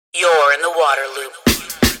You're in the water loop.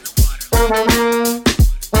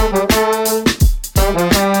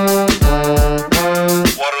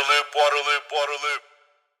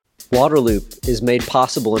 Waterloop is made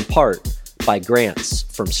possible in part by grants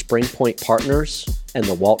from Spring Point Partners and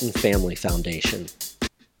the Walton Family Foundation.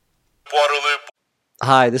 Waterloop.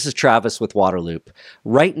 Hi, this is Travis with Waterloop.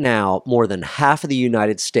 Right now, more than half of the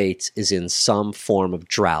United States is in some form of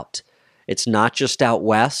drought. It's not just out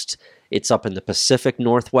west. It's up in the Pacific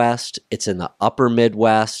Northwest. It's in the upper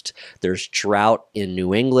Midwest. There's drought in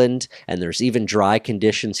New England, and there's even dry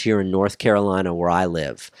conditions here in North Carolina where I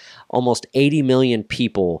live. Almost 80 million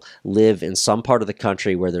people live in some part of the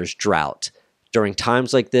country where there's drought. During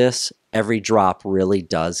times like this, every drop really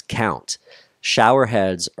does count. Shower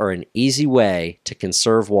heads are an easy way to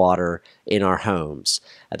conserve water in our homes.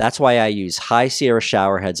 That's why I use High Sierra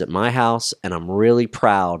shower heads at my house, and I'm really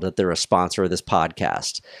proud that they're a sponsor of this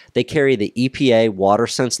podcast. They carry the EPA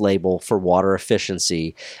WaterSense label for water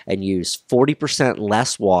efficiency and use 40%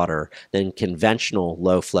 less water than conventional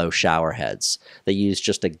low-flow shower heads. They use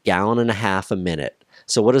just 1.5 gallons a minute.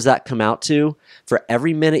 So what does that come out to? For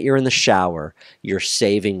every minute you're in the shower, you're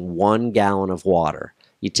saving 1 gallon of water.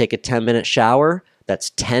 You take a 10-minute shower,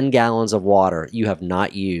 that's 10 gallons of water you have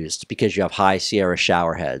not used because you have High Sierra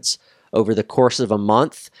shower heads. Over the course of a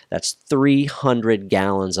month, that's 300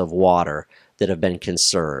 gallons of water that have been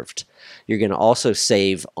conserved. You're going to also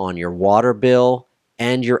save on your water bill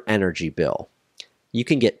and your energy bill. You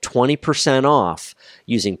can get 20% off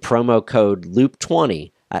using promo code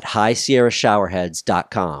LOOP20 at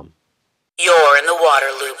highsierrashowerheads.com. You're in the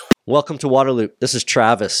water loop. Welcome to Waterloop. This is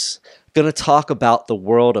Travis. Going to talk about the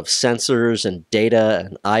world of sensors and data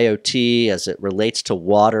and IoT as it relates to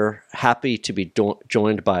water. Happy to be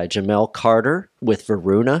joined by Jamail Carter with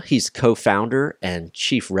Varuna. He's co-founder and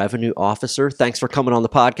chief revenue officer. Thanks for coming on the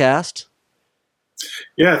podcast.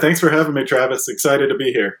 Yeah, thanks for having me, Travis. Excited to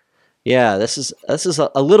be here. Yeah, this is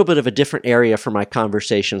a little bit of a different area for my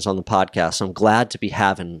conversations on the podcast. So I'm glad to be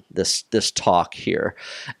having this talk here.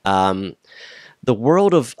 The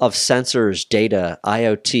world of sensors, data,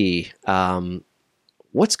 IoT,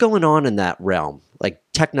 what's going on in that realm? Like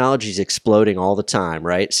technology is exploding all the time,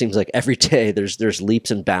 right? It seems like every day there's leaps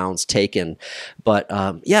and bounds taken. But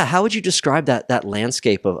how would you describe that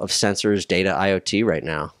landscape of sensors, data, IoT right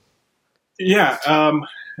now? Yeah,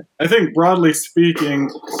 I think broadly speaking,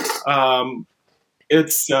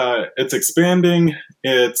 it's expanding.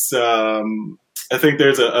 I think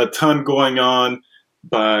there's a ton going on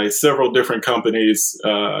by several different companies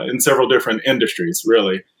in several different industries,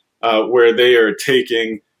 really, where they are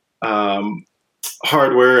taking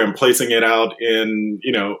hardware and placing it out in,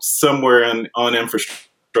 somewhere on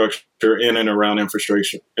infrastructure, in and around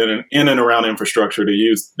infrastructure to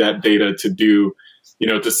use that data to do,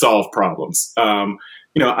 to solve problems.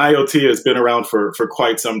 IoT has been around for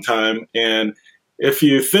quite some time, and if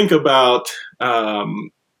you think about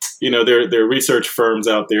there are research firms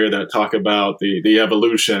out there that talk about the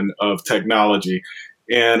evolution of technology.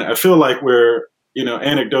 And I feel like we're,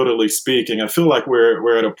 anecdotally speaking, I feel like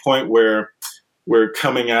we're at a point where we're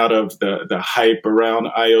coming out of the hype around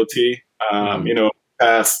IoT,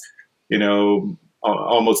 past,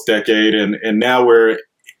 almost decade. And now we're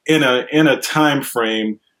in a time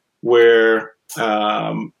frame where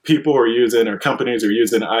people are using, or companies are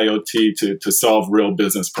using IoT to solve real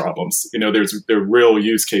business problems. There are real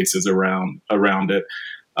use cases around it.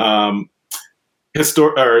 In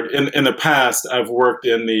the past, I've worked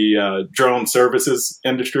in the drone services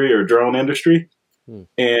industry or drone industry,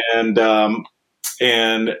 and for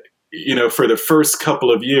the first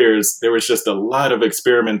couple of years, there was just a lot of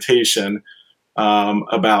experimentation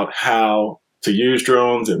about how to use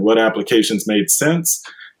drones and what applications made sense.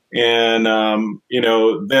 And,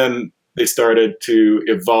 then they started to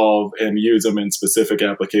evolve and use them in specific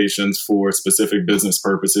applications for specific business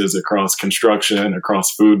purposes across construction,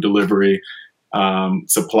 across food delivery,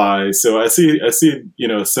 supplies. So I see, a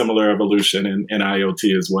similar evolution in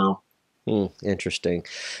IoT as well. Interesting.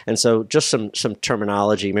 And so just some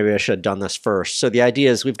terminology, maybe I should have done this first. So the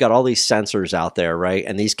idea is we've got all these sensors out there, right?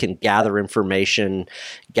 And these can gather information,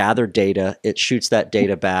 gather data. It shoots that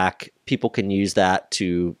data back. People can use that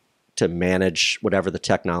to manage whatever the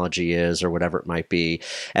technology is or whatever it might be.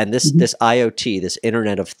 And this IoT, this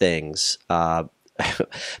Internet of Things,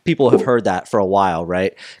 people have heard that for a while,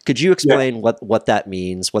 right? Could you explain what that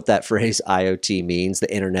means, what that phrase IoT means,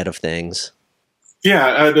 the Internet of Things?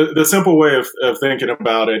 Yeah, the simple way of thinking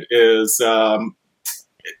about it is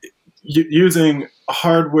using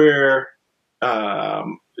hardware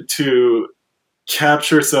to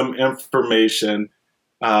capture some information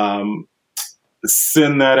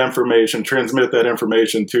send that information, transmit that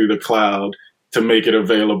information to the cloud to make it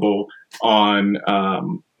available on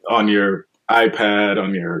your iPad,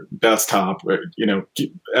 on your desktop,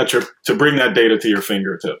 to bring that data to your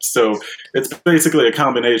fingertips. So it's basically a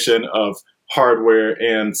combination of hardware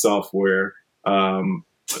and software,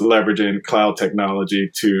 leveraging cloud technology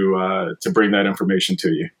to bring that information to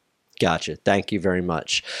you. Gotcha. Thank you very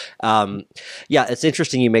much. Yeah, it's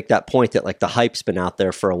interesting you make that point that like the hype's been out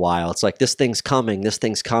there for a while. It's like this thing's coming,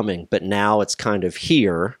 but now it's kind of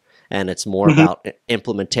here, and it's more about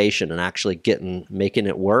implementation and actually making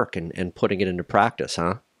it work and putting it into practice,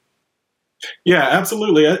 huh? Yeah,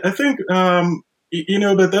 absolutely. I think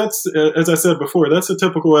but that's, as I said before, that's a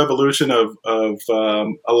typical evolution of a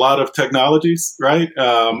lot of technologies, right?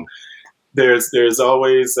 There's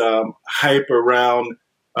always hype around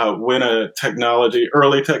when a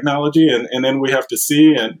early technology, and then we have to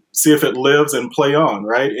see if it lives and play on,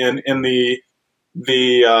 right? And the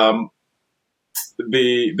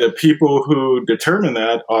people who determine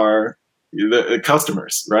that are the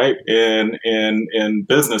customers, right? And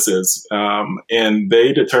businesses, and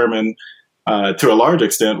they determine to a large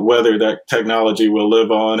extent whether that technology will live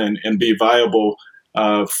on and be viable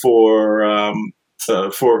for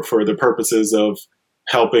the purposes of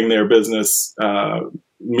helping their business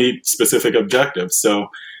meet specific objectives. So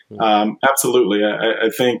absolutely, I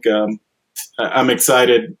think I'm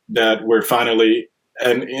excited that we're finally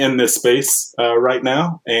in this space right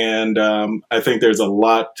now, and I think there's a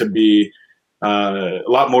lot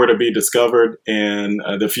more to be discovered, and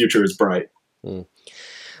the future is bright.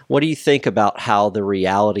 What do you think about how the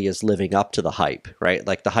reality is living up to the hype, right?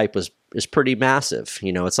 Like the hype is pretty massive.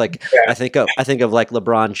 It's like, I think of like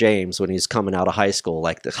LeBron James when he's coming out of high school,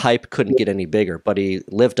 like the hype couldn't get any bigger, but he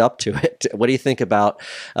lived up to it. What do you think about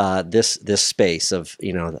this space of,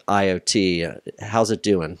 the IoT? How's it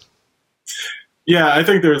doing? Yeah, I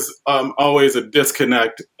think there's always a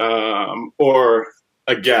disconnect or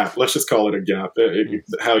a gap. Let's just call it a gap.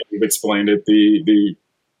 How you've explained it,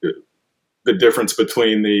 the difference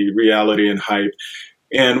between the reality and hype.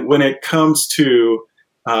 And when it comes to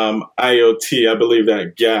IoT, I believe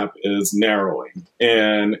that gap is narrowing,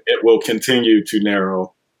 and it will continue to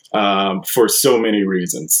narrow for so many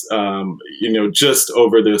reasons. Just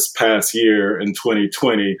over this past year in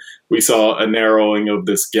 2020, we saw a narrowing of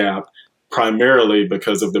this gap primarily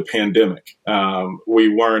because of the pandemic. We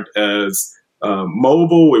weren't as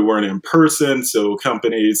mobile, we weren't in person, so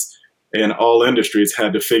companies in all industries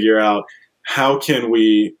had to figure out how can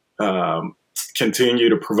we continue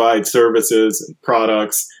to provide services and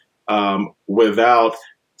products without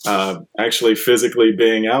actually physically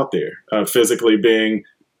being out there, physically being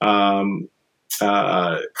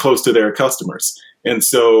close to their customers. And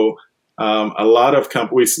so a lot of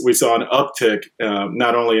companies, we saw an uptick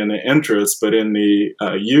not only in the interest, but in the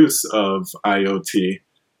use of IoT,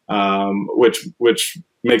 which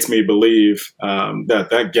makes me believe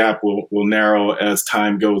that gap will narrow as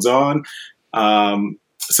time goes on.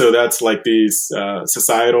 So that's like these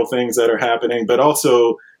societal things that are happening, but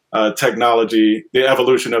also technology, the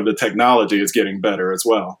evolution of the technology is getting better as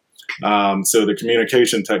well. So the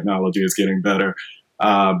communication technology is getting better.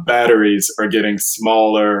 Batteries are getting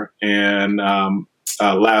smaller and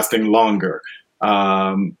lasting longer.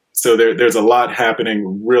 So there's a lot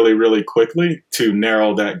happening really, really quickly to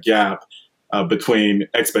narrow that gap between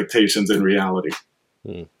expectations and reality.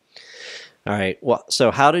 All right. Well,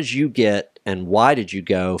 so how did you get and why did you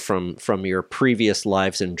go from your previous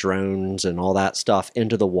lives in drones and all that stuff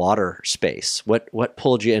into the water space? What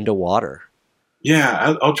pulled you into water?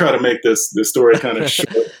 Yeah, I'll try to make this story kind of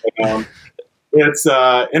short. It's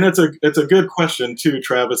a good question too,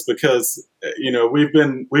 Travis, because we've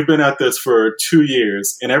been at this for 2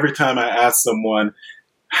 years, and every time I ask someone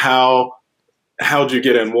how'd you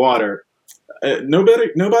get in water,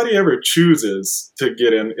 nobody ever chooses to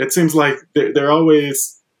get in. It seems like they're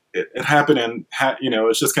always it happened, and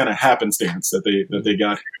it's just kind of happenstance that they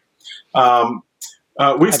got here.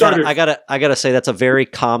 We started. I gotta say that's a very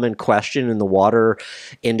common question in the water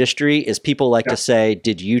industry. Is people like to say,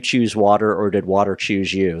 "Did you choose water or did water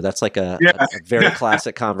choose you?" That's like a very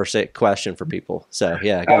classic question for people. So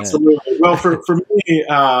yeah, go absolutely. ahead. Well, for me,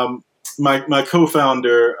 my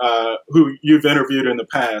co-founder, who you've interviewed in the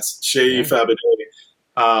past, Shei Fabadei,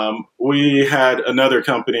 we had another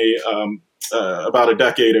company about a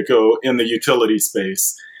decade ago in the utility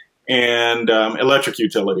space and electric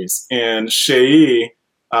utilities. And Shei,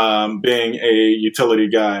 being a utility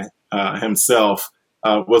guy himself,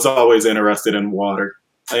 was always interested in water.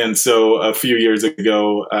 And so a few years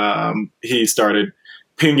ago, he started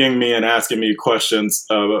pinging me and asking me questions,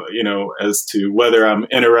 as to whether I'm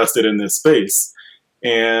interested in this space.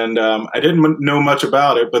 And I didn't know much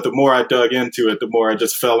about it, but the more I dug into it, the more I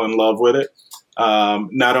just fell in love with it.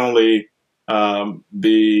 Not only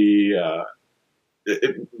the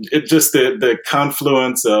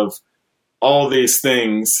confluence of all these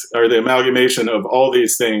things, or the amalgamation of all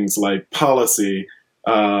these things like policy,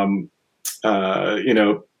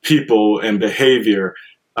 people and behavior,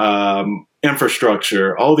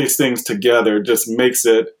 infrastructure, all these things together just makes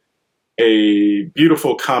it a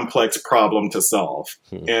beautiful, complex problem to solve.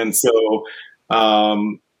 And so,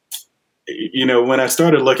 when I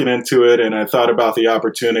started looking into it and I thought about the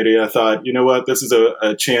opportunity, I thought, you know what, this is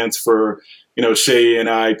a chance for, Shay and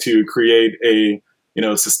I to create a,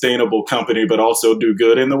 sustainable company, but also do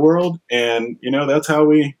good in the world. And, that's how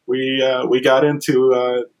we got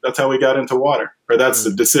into, water, or that's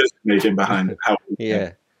the decision making behind it.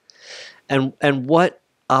 Yeah. And what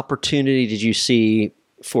opportunity did you see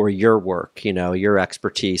for your work, your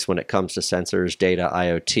expertise when it comes to sensors, data,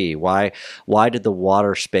 IoT? Why did the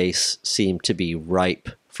water space seem to be ripe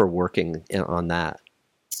for working on that?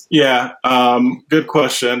 Yeah, good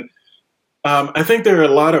question. I think there are a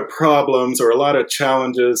lot of problems or a lot of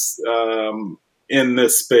challenges in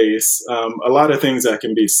this space, a lot of things that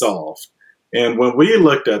can be solved. And when we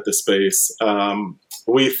looked at the space,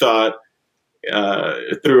 we thought,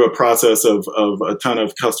 through a process of a ton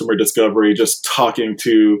of customer discovery, just talking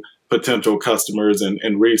to potential customers and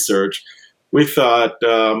research, we thought,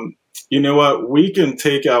 you know what, we can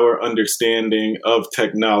take our understanding of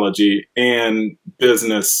technology and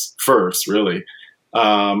business first, really,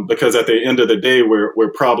 because at the end of the day,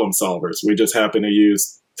 we're problem solvers. We just happen to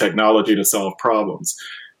use technology to solve problems.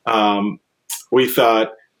 We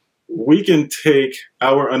thought, we can take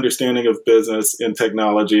our understanding of business and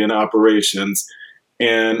technology and operations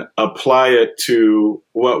and apply it to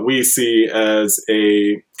what we see as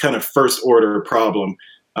a kind of first order problem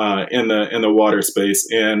in the water space.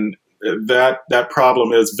 And that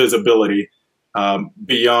problem is visibility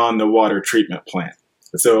beyond the water treatment plant.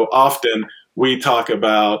 So often we talk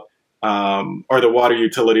about, or the water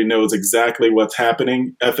utility knows exactly what's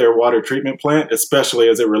happening at their water treatment plant, especially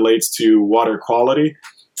as it relates to water quality.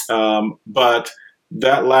 But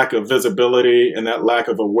that lack of visibility and that lack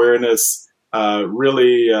of awareness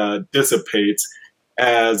really dissipates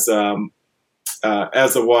as the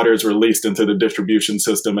water is released into the distribution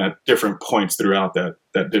system at different points throughout that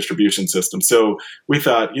distribution system. So we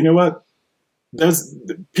thought, you know what?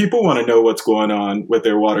 People want to know what's going on with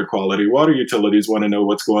their water quality. Water utilities want to know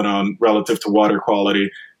what's going on relative to water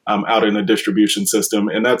quality out in the distribution system,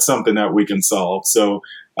 and that's something that we can solve. So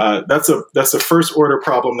that's a first order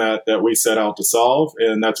problem that we set out to solve,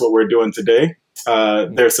 and that's what we're doing today.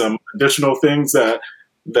 There's some additional things that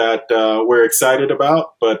we're excited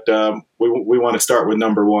about, but we want to start with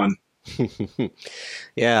number one.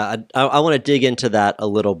 Yeah, I want to dig into that a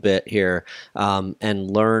little bit here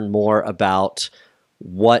and learn more about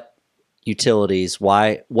what utilities,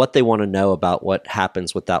 what they want to know about what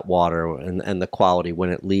happens with that water and the quality when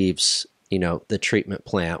it leaves, the treatment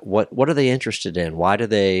plant. What are they interested in? Why do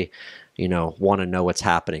they, want to know what's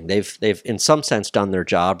happening? They've in some sense done their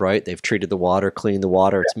job, right? They've treated the water, cleaned the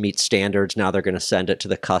water, it meets standards. Now they're going to send it to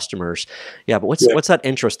the customers. Yeah, but what's that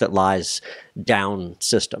interest that lies down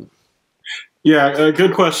system? Yeah,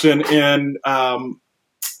 good question. And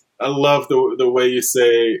I love the way you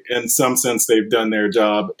say, in some sense, they've done their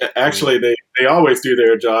job. Actually, they always do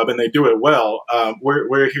their job, and they do it well.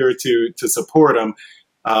 We're here to support them.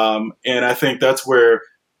 And I think that's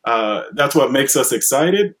what makes us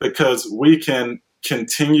excited, because we can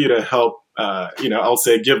continue to help, I'll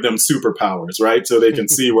say give them superpowers, right? So they can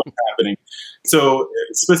see what's happening. So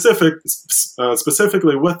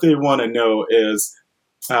specifically what they want to know is,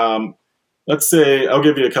 let's say, I'll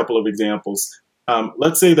give you a couple of examples.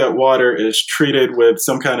 Let's say that water is treated with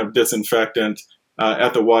some kind of disinfectant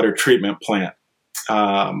at the water treatment plant.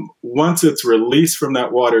 Once it's released from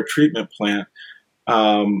that water treatment plant,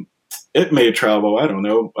 it may travel,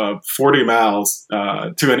 40 miles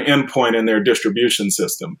to an endpoint in their distribution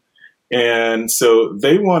system. And so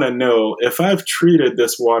they want to know, if I've treated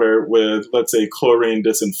this water with, let's say, chlorine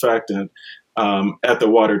disinfectant at the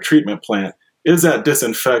water treatment plant, is that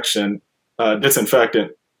disinfectant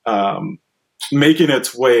making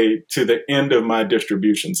its way to the end of my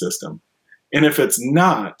distribution system? And if it's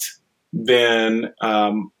not, then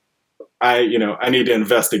I need to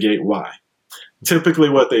investigate why. Typically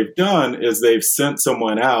what they've done is they've sent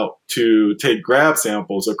someone out to take grab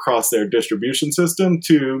samples across their distribution system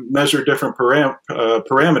to measure different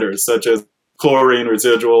parameters, such as chlorine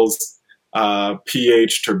residuals,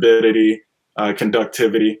 pH, turbidity,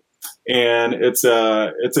 conductivity. And it's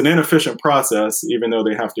an inefficient process, even though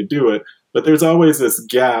they have to do it. but there's always this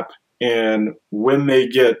gap in when they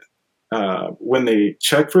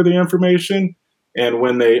check for the information and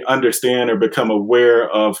when they understand or become aware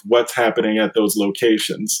of what's happening at those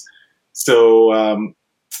locations. So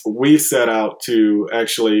we set out to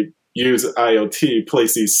actually use IoT,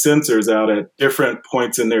 place these sensors out at different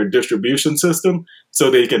points in their distribution system so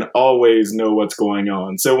they can always know what's going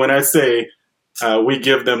on. So when I say we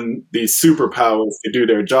give them these superpowers to do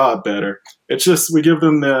their job better, it's just we give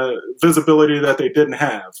them the visibility that they didn't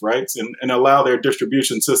have, right? And allow their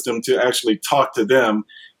distribution system to actually talk to them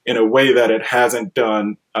in a way that it hasn't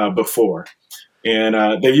done before.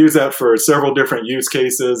 And they use that for several different use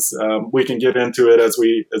cases. We can get into it as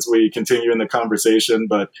we continue in the conversation,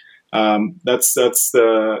 but that's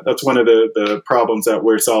one of the problems that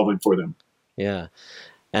we're solving for them. Yeah.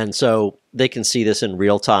 And so they can see this in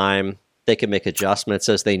real time. They can make adjustments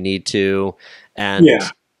as they need to. And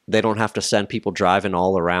they don't have to send people driving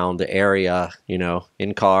all around the area,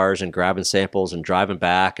 in cars and grabbing samples and driving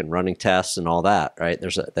back and running tests and all that, right?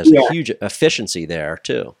 There's a huge efficiency there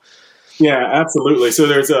too. Yeah, absolutely. So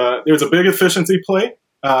there's a big efficiency play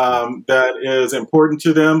that is important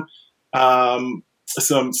to them.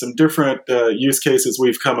 Some different use cases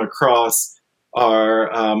we've come across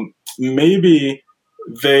are maybe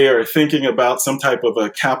they are thinking about some type of a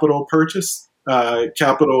capital purchase,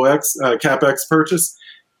 CapEx purchase.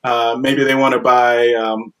 Maybe they want to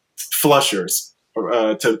buy flushers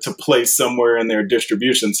to place somewhere in their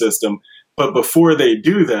distribution system. But before they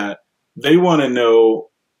do that, they want to know,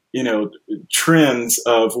 trends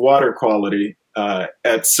of water quality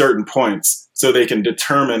at certain points so they can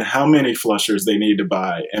determine how many flushers they need to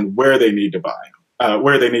buy and where they need to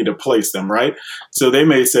where they need to place them, right? So they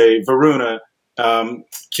may say, Varuna,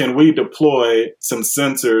 can we deploy some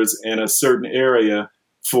sensors in a certain area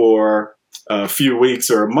for a few weeks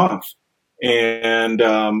or a month and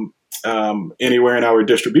anywhere in our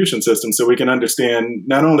distribution system so we can understand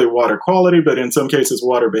not only water quality, but in some cases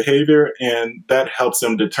water behavior. And that helps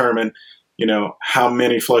them determine, how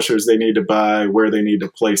many flushers they need to buy, where they need to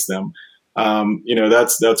place them.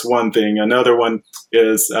 That's one thing. Another one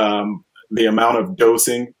is the amount of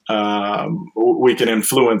dosing. We can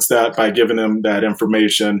influence that by giving them that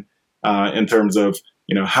information in terms of,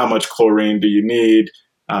 how much chlorine do you need?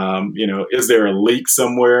 Is there a leak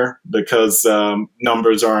somewhere because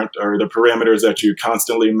numbers aren't, or the parameters that you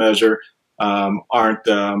constantly measure aren't,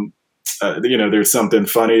 there's something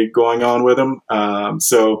funny going on with them.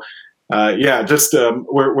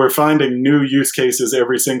 We're finding new use cases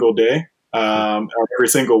every single day, or every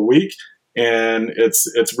single week. And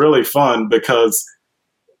it's really fun because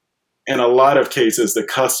in a lot of cases, the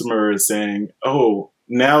customer is saying, oh,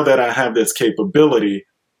 now that I have this capability,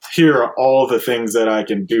 here are all the things that I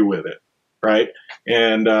can do with it, right?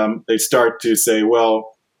 And they start to say,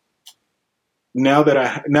 well, now that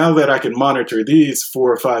I can monitor these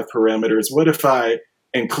 4 or 5 parameters, what if I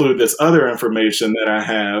include this other information that I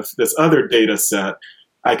have, this other data set?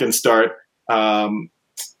 I can start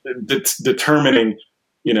determining,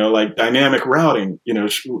 like dynamic routing.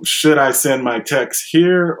 Should I send my techs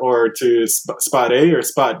here or to spot A or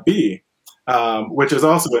spot B? Which is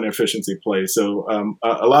also an efficiency play. So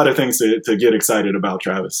a lot of things to get excited about,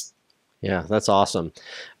 Travis. Yeah, that's awesome.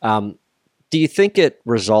 Do you think it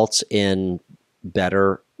results in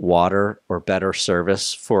better water or better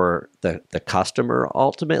service for the customer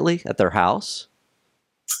ultimately at their house?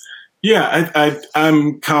 Yeah,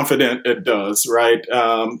 I'm confident it does, right?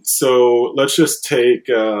 So let's just take,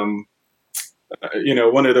 one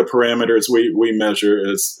of the parameters we measure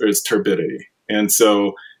is turbidity. And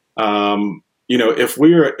so, if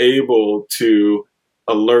we are able to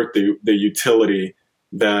alert the utility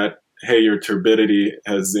that, hey, your turbidity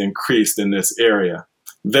has increased in this area,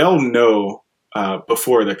 they'll know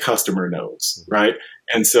before the customer knows, right?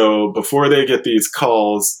 And so before they get these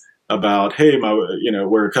calls about, hey,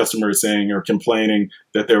 where a customer is saying or complaining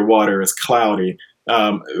that their water is cloudy,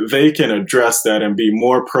 they can address that and be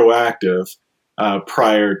more proactive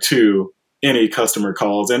prior to any customer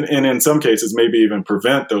calls, and in some cases, maybe even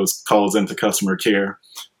prevent those calls into customer care.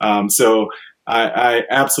 So I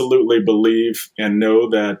absolutely believe and know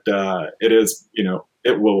that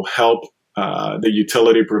it will help the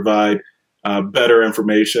utility provide better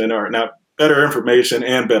information, or not better information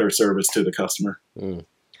and better service to the customer. Mm.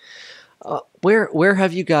 Where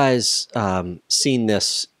have you guys seen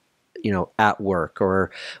this, at work, or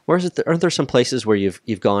where's it? Aren't there some places where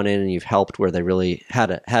you've gone in and you've helped where they really had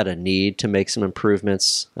a need to make some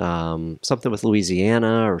improvements? Something with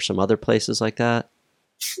Louisiana or some other places like that.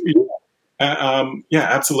 Yeah,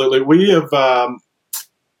 absolutely. We have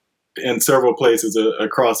in several places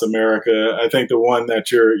across America. I think the one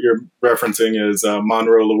that you're referencing is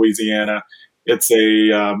Monroe, Louisiana. It's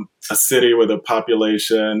a city with a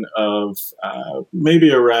population of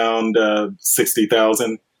maybe around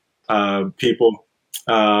 60,000 people.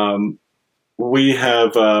 We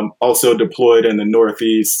have also deployed in the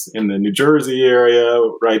Northeast, in the New Jersey area,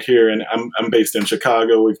 right here, and I'm based in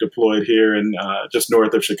Chicago. We've deployed here in just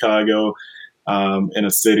north of Chicago, in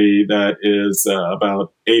a city that is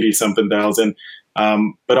about 80-something thousand.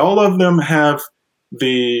 But all of them have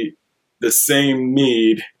the same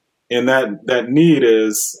need, and that need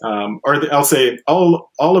is, I'll say all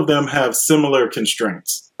of them have similar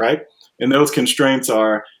constraints, right? And those constraints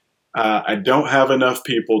are, I don't have enough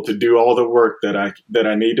people to do all the work that I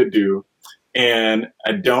need to do, and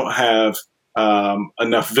I don't have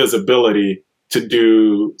enough visibility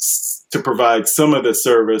to provide some of the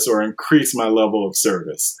service or increase my level of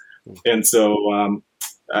service. And so,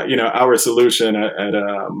 our solution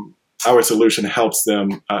our solution helps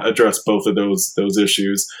them address both of those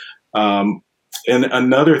issues. And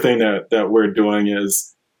another thing that we're doing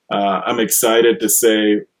is, I'm excited to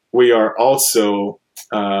say we are also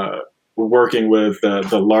working with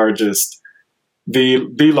the largest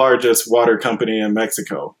water company in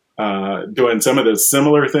Mexico, doing some of the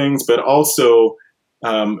similar things, but also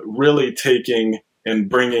really taking and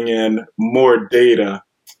bringing in more data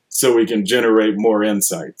so we can generate more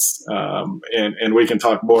insights. And we can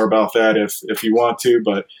talk more about that if you want to,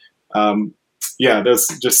 but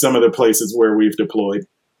that's just some of the places where we've deployed.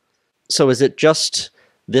 So is it just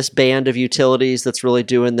this band of utilities that's really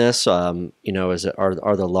doing this? Are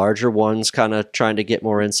the larger ones kind of trying to get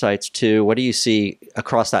more insights too? What do you see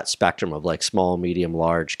across that spectrum of like small, medium,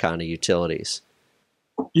 large kind of utilities?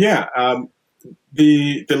 Yeah,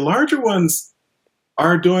 the larger ones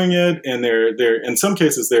are doing it, and they're in some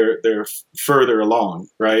cases they're further along,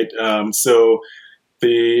 right?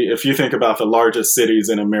 If you think about the largest cities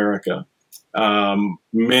in America,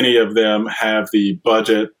 many of them have the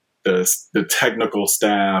budget, the technical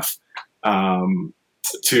staff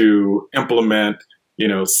to implement,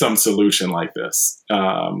 some solution like this.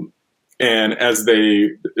 And as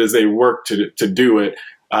they work to do it,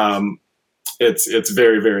 it's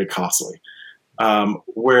very, very costly.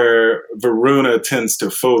 Where Varuna tends to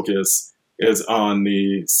focus is on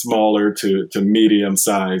the smaller to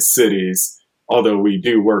medium-sized cities, although we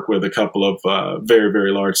do work with a couple of very,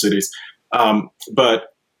 very large cities.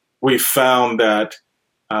 But we found that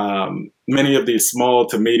many of these small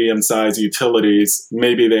to medium-sized utilities,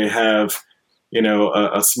 maybe they have,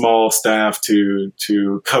 a small staff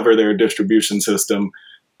to cover their distribution system.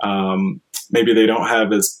 Maybe they don't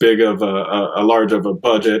have as big of a large of a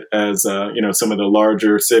budget as some of the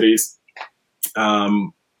larger cities.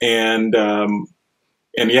 So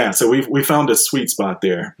we found a sweet spot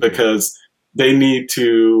there because they need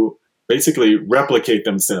to basically replicate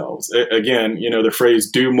themselves. Again, the phrase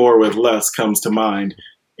 "do more with less" comes to mind.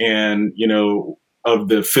 And, of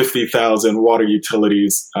the 50,000 water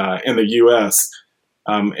utilities in the U.S.,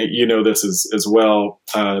 this is as well,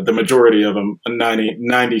 the majority of them,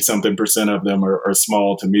 90-something% of them are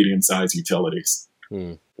small to medium-sized utilities.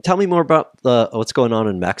 Tell me more about what's going on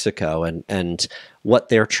in Mexico and what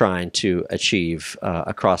they're trying to achieve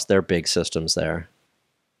across their big systems there.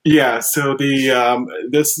 Yeah, so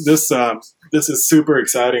this is super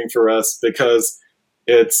exciting for us because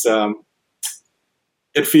it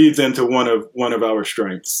feeds into one of our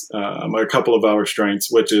strengths, a couple of our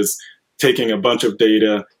strengths, which is taking a bunch of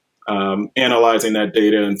data, analyzing that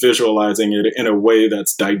data and visualizing it in a way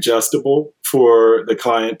that's digestible for the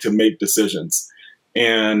client to make decisions.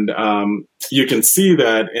 And you can see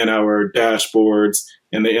that in our dashboards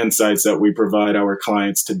and the insights that we provide our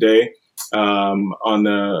clients today on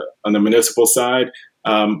the municipal side.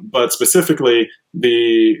 But specifically,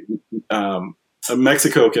 the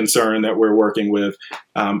Mexico concern that we're working with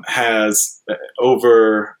has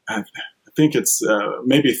over, I think it's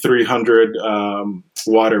maybe 300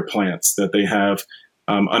 water plants that they have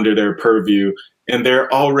under their purview, and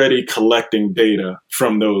they're already collecting data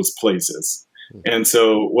from those places. And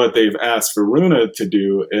so what they've asked Varuna to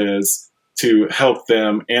do is to help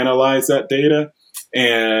them analyze that data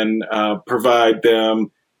and provide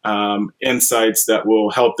them insights that will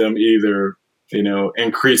help them either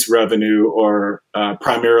increase revenue or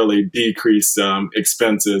primarily decrease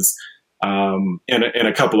expenses in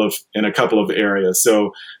a couple of areas.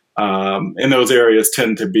 So, and those areas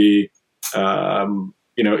tend to be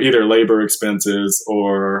either labor expenses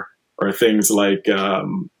or things like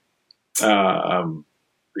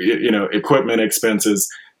equipment expenses.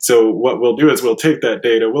 So what we'll do is we'll take that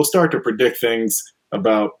data, we'll start to predict things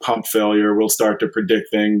about pump failure. We'll start to predict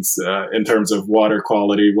things in terms of water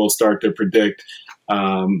quality. We'll start to predict,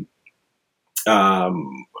 we'll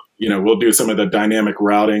do some of the dynamic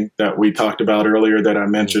routing that we talked about earlier, that I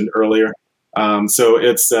mentioned earlier. So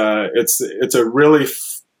it's a really,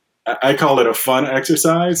 I call it a fun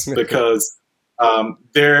exercise, because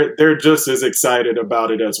they're just as excited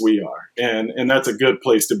about it as we are, and that's a good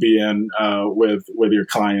place to be in with your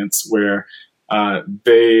clients, where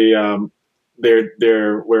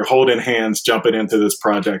we're holding hands, jumping into this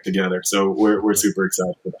project together. So we're super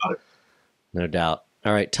excited about it. No doubt.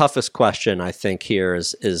 All right. Toughest question, I think, here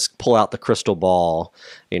is pull out the crystal ball,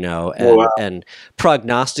 and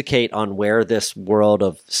prognosticate on where this world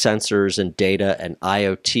of sensors and data and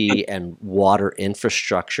IoT and water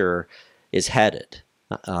infrastructure is headed.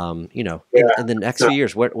 In the next few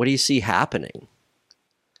years, what do you see happening?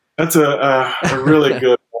 That's a really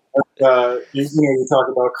good one. You talk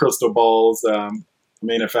about crystal balls.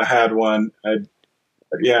 If I had one, I'd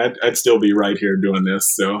still be right here doing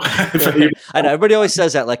this. So I know everybody always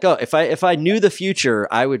says that, like, oh, if I knew the future,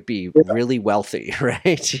 I would be really wealthy,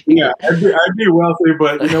 right? Yeah, I'd be wealthy,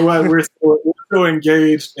 but you know what? We're so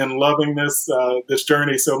engaged in loving this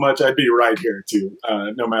journey so much. I'd be right here too,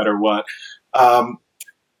 no matter what.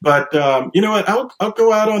 But you know what? I'll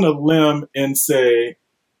go out on a limb and say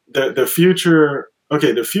that the future.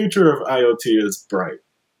 Okay, the future of IoT is bright,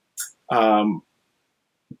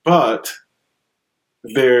 but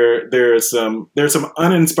there's some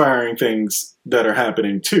uninspiring things that are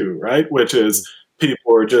happening too, right? Which is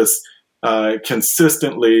people are just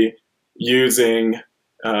consistently using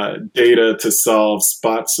data to solve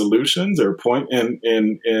spot solutions, or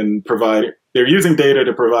they're using data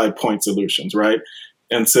to provide point solutions, right?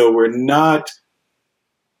 And so we're not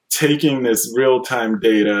taking this real-time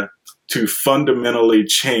data to fundamentally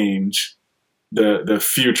change the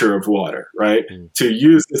future of water, right? To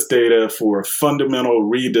use this data for a fundamental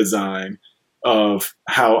redesign of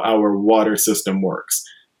how our water system works.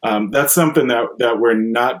 That's something that we're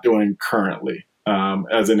not doing currently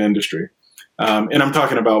as an industry. And I'm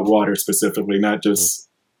talking about water specifically, not just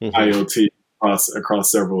IoT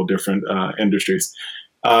across several different industries.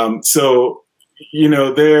 So,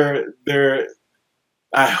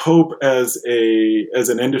 I hope as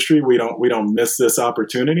an industry we don't miss this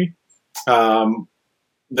opportunity.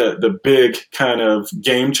 The big kind of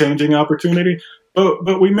game-changing opportunity,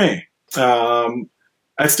 but we may.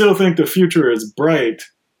 I still think the future is bright,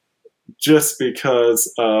 just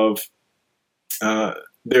because of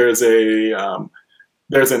there's an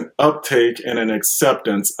uptake and an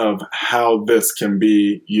acceptance of how this can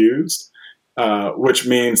be used, which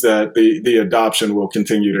means that the adoption will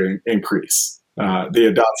continue to increase. The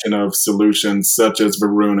adoption of solutions such as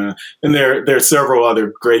Varuna, and there are several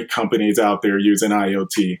other great companies out there using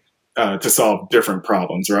IoT to solve different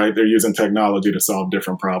problems, right? They're using technology to solve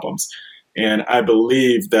different problems. And I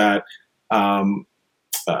believe that some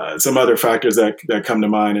other factors that come to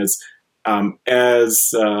mind is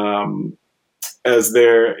as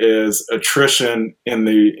there is attrition in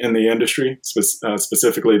the industry,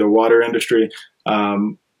 specifically the water industry,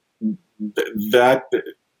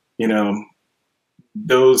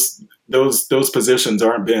 those positions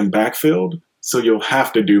aren't being backfilled, so you'll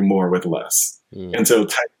have to do more with less. And so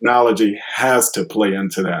technology has to play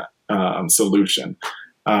into that solution.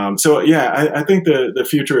 I think the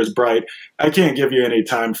future is bright. I can't give you any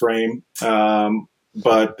time frame,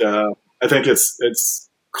 but I think it's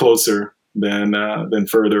closer than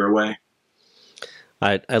further away.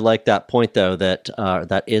 I like that point, though,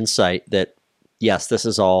 that insight that, yes, this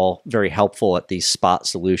is all very helpful at these spot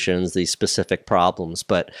solutions, these specific problems,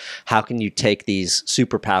 but how can you take these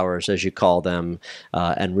superpowers, as you call them,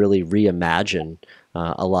 and really reimagine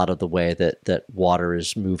a lot of the way that water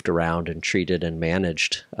is moved around and treated and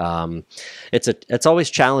managed? It's always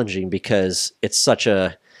challenging because it's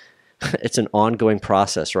an ongoing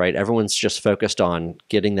process, right? Everyone's just focused on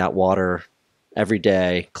getting that water every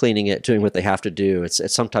day, cleaning it, doing what they have to do. It's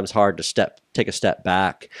sometimes hard to take a step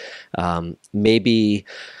back. Maybe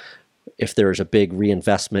if there's a big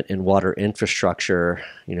reinvestment in water infrastructure,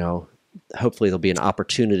 hopefully there'll be an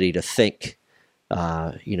opportunity to think,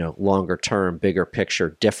 longer term, bigger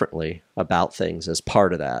picture, differently about things as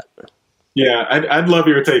part of that. Yeah, I'd love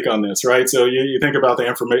your take on this, right? So you think about the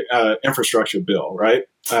infrastructure bill, right?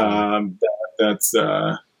 That's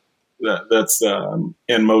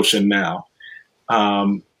in motion now.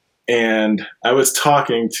 And I was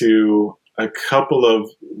talking to a couple of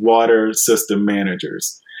water system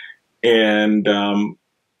managers, and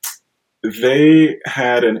they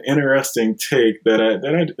had an interesting take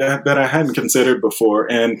that I hadn't considered before.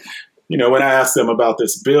 And when I asked them about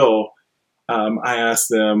this bill, I asked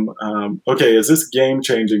them, okay, is this game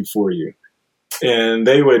changing for you? And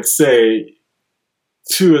they would say,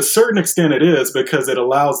 to a certain extent, it is, because it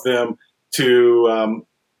allows them to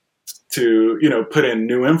put in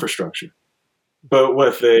new infrastructure. But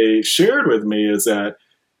what they shared with me is that,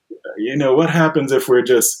 what happens if we're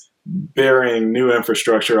just burying new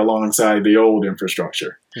infrastructure alongside the old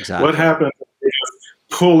infrastructure? Exactly. What happens if we're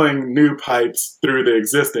just pulling new pipes through the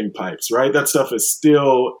existing pipes, right? That stuff is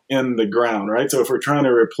still in the ground, right? So if we're trying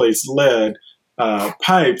to replace lead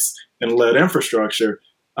pipes and lead infrastructure,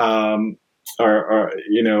 are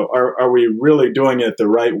we really doing it the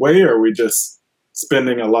right way? Or are we just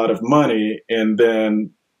spending a lot of money, and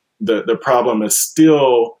then the problem is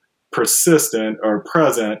still persistent or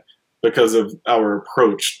present because of our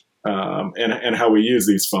approach and how we use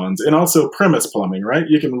these funds? And also premise plumbing, right?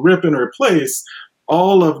 You can rip and replace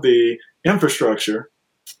all of the infrastructure,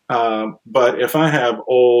 but if I have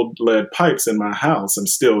old lead pipes in my house, I'm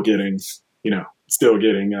still getting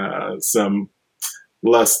some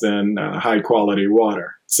less than high quality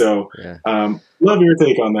water. So, love your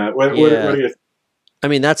take on that. What do you think? I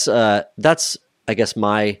mean, that's I guess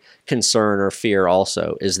my concern or fear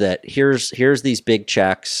also is that here's these big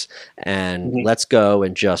checks, and let's go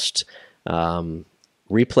and just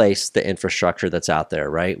replace the infrastructure that's out there,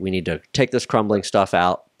 right? We need to take this crumbling stuff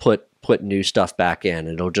out, put new stuff back in.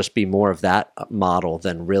 It'll just be more of that model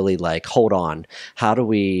than really like, hold on, how do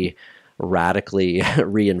we radically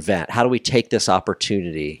reinvent? How do we take this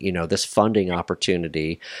opportunity, this funding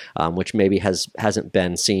opportunity, which maybe hasn't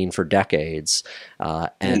been seen for decades,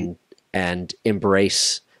 and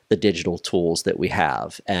embrace the digital tools that we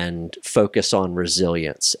have and focus on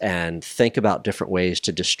resilience and think about different ways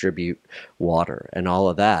to distribute water and all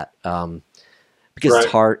of that. Because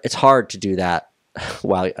it's hard to do that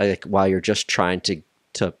while you're just trying to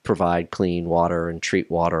provide clean water and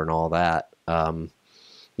treat water and all that.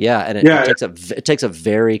 It takes a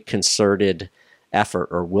very concerted effort,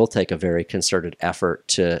 or will take a very concerted effort,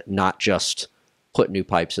 to not just put new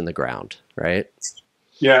pipes in the ground, right?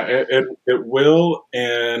 Yeah, it will,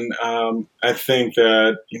 and I think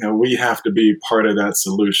that we have to be part of that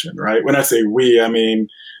solution, right? When I say we, I mean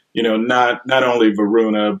not only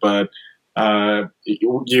Varuna, but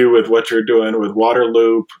you with what you're doing with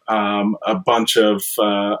waterloop, a bunch of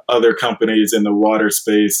other companies in the water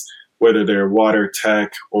space, whether they're water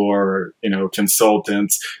tech or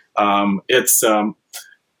consultants.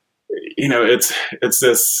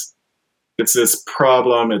 It's this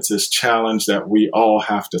problem, it's this challenge that we all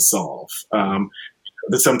have to solve.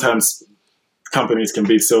 Sometimes companies can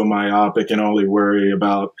be so myopic and only worry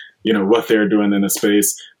about what they're doing in the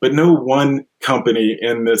space, but no one company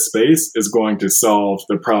in this space is going to solve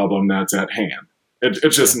the problem that's at hand.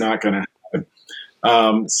 It's just not going to happen.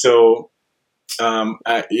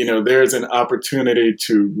 There's an opportunity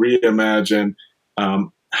to reimagine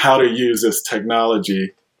how to use this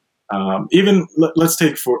technology. Let's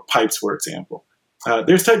take pipes, for example.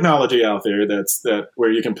 There's technology out there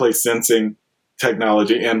where you can place sensing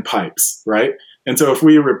technology in pipes, right? And so if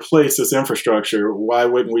we replace this infrastructure, why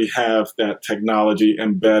wouldn't we have that technology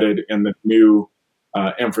embedded in the new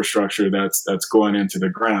infrastructure that's going into the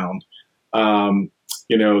ground?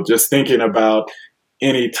 Just thinking about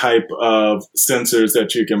any type of sensors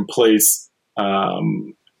that you can place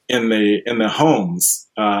in the homes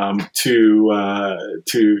to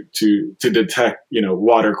detect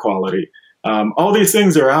water quality. All these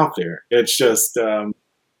things are out there. It's just, are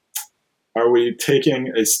we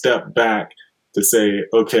taking a step back to say,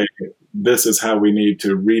 okay, this is how we need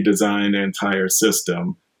to redesign the entire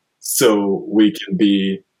system so we can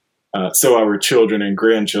be so our children and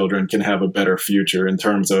grandchildren can have a better future in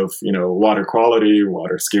terms of water quality,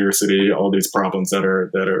 water scarcity, all these problems that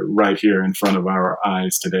are right here in front of our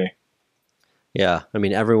eyes today. Yeah, I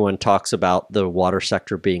mean, everyone talks about the water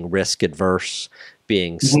sector being risk adverse,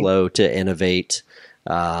 being slow to innovate,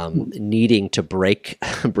 needing to break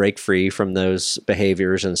free from those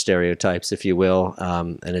behaviors and stereotypes, if you will.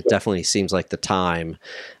 And it definitely seems like the time.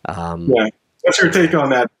 What's your take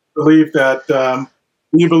on that?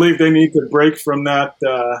 Do you believe they need to break from that?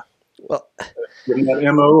 From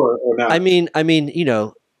that MO or not? I mean,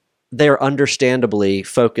 they're understandably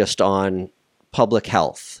focused on public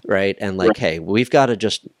health, right? And hey, we've got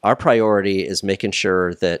to our priority is making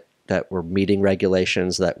sure that we're meeting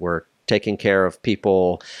regulations, that we're taking care of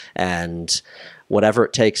people, and whatever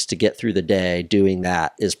it takes to get through the day, doing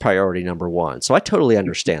that is priority number one. So I totally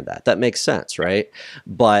understand that. That makes sense, right?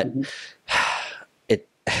 But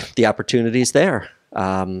the opportunity's there.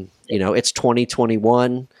 It's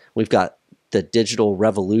 2021. We've got the digital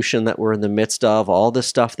revolution that we're in the midst of, all the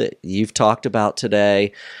stuff that you've talked about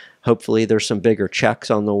today. hopefully there's some bigger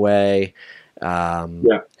checks on the way.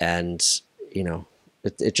 Yeah. And,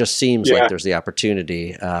 it just seems like there's the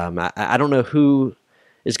opportunity. I don't know who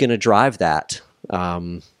is going to drive that,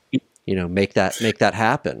 make that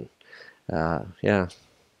happen. Yeah.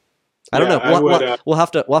 I don't know. We'll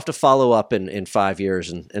have to follow up in 5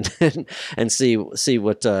 years and see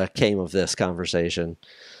what came of this conversation.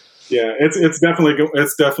 Yeah, it's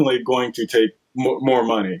definitely going to take more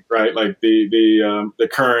money, right? Like the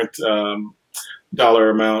current dollar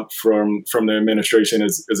amount from the administration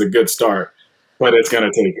is a good start, but it's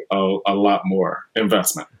going to take a lot more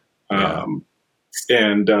investment. Yeah.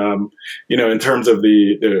 And in terms of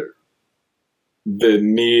the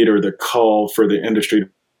need or the call for the industry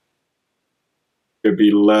to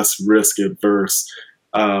be less risk adverse,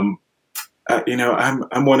 I'm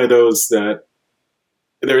one of those that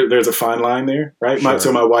there's a fine line there, right? Sure.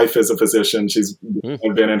 So my wife is a physician; she's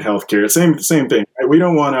been in healthcare. Same thing. Right? We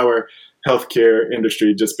don't want our healthcare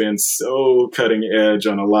industry just being so cutting edge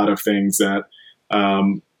on a lot of things that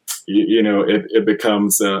it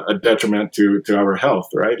becomes a detriment to our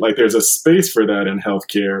health, right? Like there's a space for that in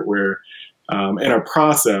healthcare where in a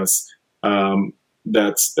process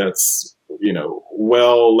that's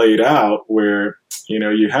well laid out where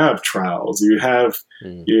you have trials, you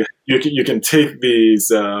can take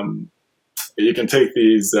these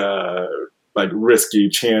like risky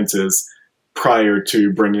chances prior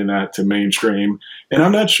to bringing that to mainstream, and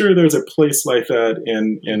I'm not sure there's a place like that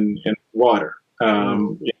in water.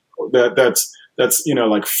 That's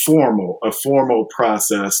like a formal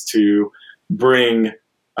process to bring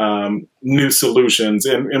new solutions.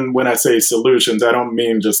 And when I say solutions, I don't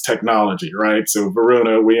mean just technology, right? So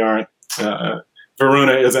Varuna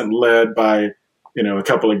isn't led by a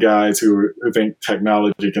couple of guys who think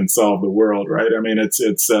technology can solve the world, right? I mean, it's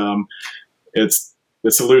the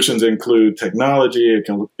solutions include technology.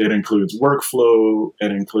 It includes workflow.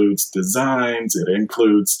 It includes designs. It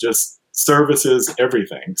includes just services,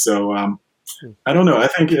 everything. So I don't know. I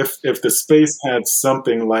think if the space had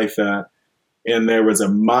something like that, and there was a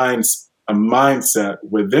mindset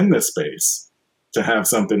within the space to have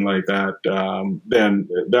something like that, then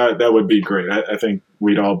that would be great. I think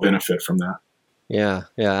we'd all benefit from that. Yeah,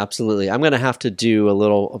 absolutely. I'm going to have to do a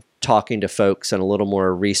little talking to folks and a little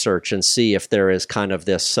more research and see if there is kind of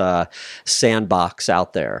this sandbox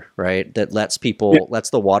out there, right? That lets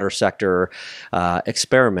the water sector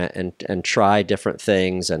experiment and try different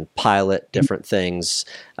things and pilot different things,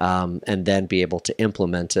 and then be able to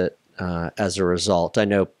implement it as a result. I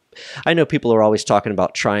know people are always talking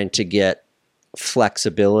about trying to get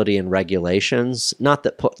flexibility in regulations, not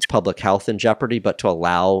that puts public health in jeopardy, but to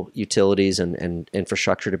allow utilities and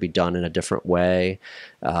infrastructure to be done in a different way.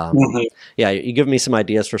 Yeah, you give me some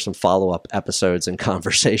ideas for some follow-up episodes and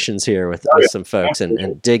conversations here with some folks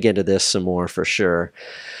and dig into this some more for sure.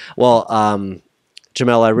 Well,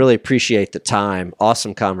 Jamail, I really appreciate the time.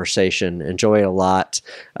 Awesome conversation. Enjoy it a lot.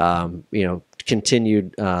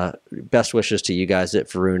 Continued best wishes to you guys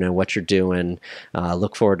at Varuna, what you're doing.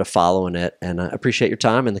 Look forward to following it, and appreciate your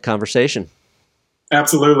time and the conversation.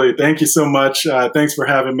 Absolutely. Thank you so much. Thanks for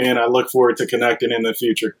having me, and I look forward to connecting in the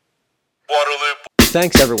future. Waterloop.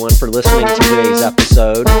 Thanks, everyone, for listening to today's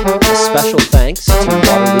episode. A special thanks to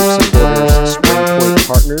Waterloop supporters, Spring Point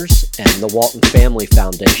Partners, and the Walton Family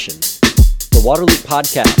Foundation. The Waterloop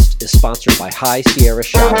podcast is sponsored by High Sierra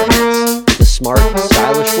Showerheads, the smart,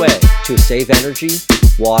 stylish way to save energy,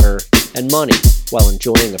 water, and money while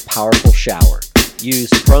enjoying a powerful shower. Use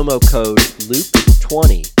promo code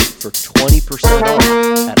LOOP20 for 20% off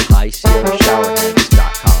at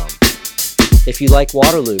highsierrashowerheads.com. If you like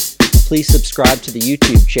Waterloop, please subscribe to the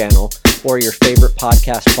YouTube channel or your favorite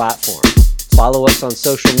podcast platform. Follow us on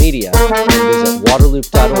social media and visit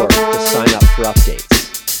waterloop.org to sign up for updates.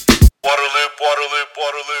 Waterloop, Waterloop,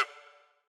 Waterloop.